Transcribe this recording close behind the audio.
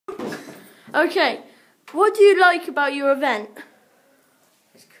Okay, what do you like about your event?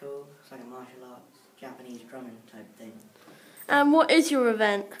 It's cool. It's like a martial arts, Japanese drumming type thing. And what is your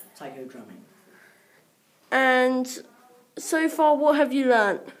event? Taiko drumming. And so far, what have you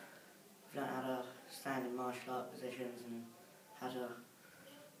learnt? I've learnt how to stand in martial art positions and how to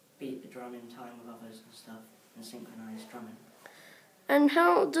beat the drum in time with others and stuff, and synchronised drumming. And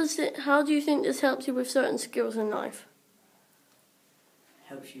how do you think this helps you with certain skills in life?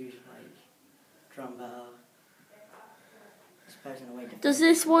 Helps you like drum better. I suppose in a way. Does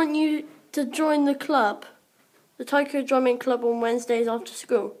this want you to join the club, the Taiko drumming club on Wednesdays after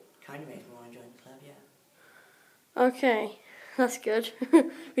school? Kind of makes me want to join the club, yeah. Okay, that's good.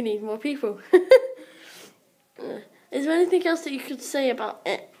 We need more people. Is there anything else that you could say about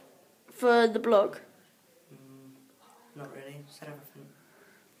it for the blog? Not really. Said everything.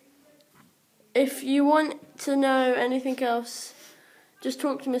 If you want to know anything else, just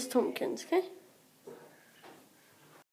talk to Miss Tompkins, okay?